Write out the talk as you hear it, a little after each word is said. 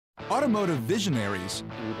automotive visionaries.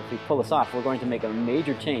 If we pull this off, we're going to make a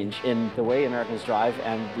major change in the way Americans drive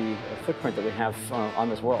and the footprint that we have on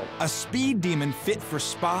this world. A speed demon fit for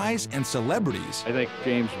spies and celebrities. I think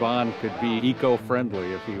James Bond could be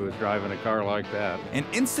eco-friendly if he was driving a car like that. An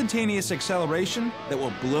instantaneous acceleration that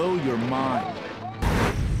will blow your mind.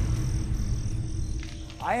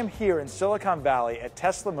 I am here in Silicon Valley at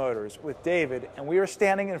Tesla Motors with David, and we are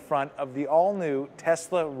standing in front of the all-new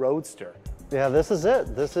Tesla Roadster. Yeah, this is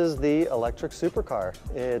it. This is the electric supercar.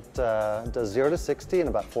 It does 0 to 60 in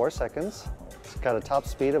about 4 seconds. It's got a top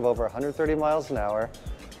speed of over 130 miles an hour.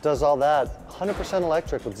 Does all that 100%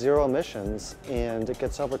 electric with 0 emissions, and it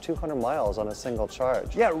gets over 200 miles on a single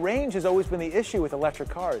charge. Yeah, range has always been the issue with electric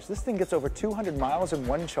cars. This thing gets over 200 miles in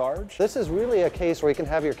one charge. This is really a case where you can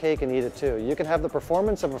have your cake and eat it too. You can have the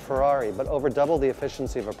performance of a Ferrari, but over double the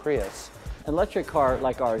efficiency of a Prius. An electric car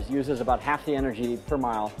like ours uses about half the energy per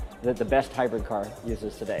mile that the best hybrid car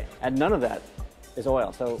uses today. And none of that is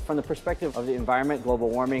oil. So from the perspective of the environment, global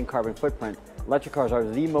warming, carbon footprint, electric cars are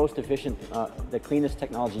the most efficient, the cleanest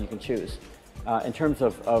technology you can choose. In terms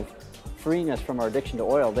of freeing us from our addiction to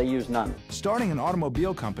oil, they use none. Starting an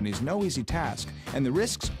automobile company is no easy task, and the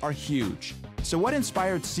risks are huge. So what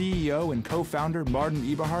inspired CEO and co-founder Martin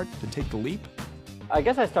Eberhard to take the leap? I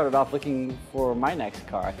guess I started off looking for my next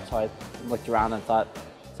car. So I looked around and thought,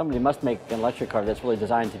 somebody must make an electric car that's really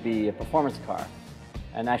designed to be a performance car.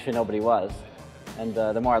 And actually nobody was. And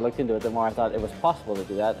the more I looked into it, the more I thought it was possible to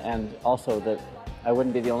do that, and also that I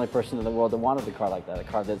wouldn't be the only person in the world that wanted a car like that, a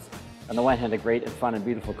car that's, on the one hand, a great and fun and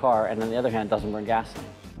beautiful car, and on the other hand, doesn't burn gasoline.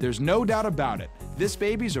 There's no doubt about it. This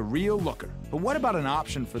baby's a real looker. But what about an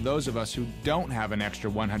option for those of us who don't have an extra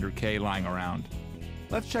 100K lying around?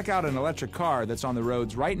 Let's check out an electric car that's on the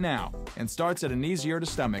roads right now and starts at an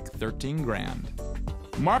easier-to-stomach 13 grand.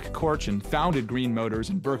 Mark Korchin founded Green Motors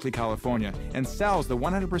in Berkeley, California, and sells the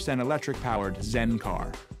 100% electric-powered Zen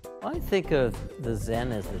car. I think of the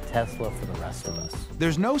Zen as the Tesla for the rest of us.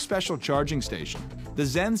 There's no special charging station. The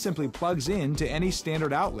Zen simply plugs in to any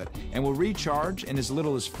standard outlet and will recharge in as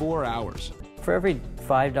little as 4 hours. For every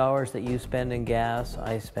 $5 that you spend in gas,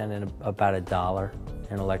 I spend about $1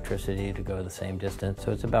 in electricity to go the same distance,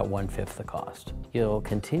 so it's about 1/5 the cost. You'll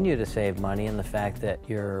continue to save money in the fact that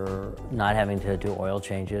you're not having to do oil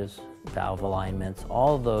changes, valve alignments,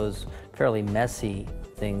 all of those fairly messy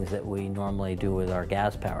things that we normally do with our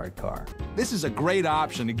gas-powered car. This is a great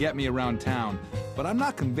option to get me around town, but I'm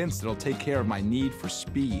not convinced it'll take care of my need for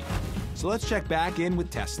speed. So let's check back in with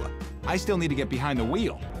Tesla. I still need to get behind the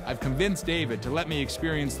wheel. I've convinced David to let me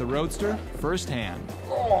experience the Roadster firsthand.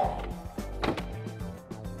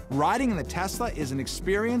 Riding in the Tesla is an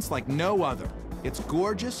experience like no other. It's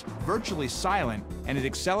gorgeous, virtually silent, and it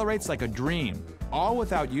accelerates like a dream, all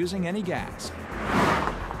without using any gas.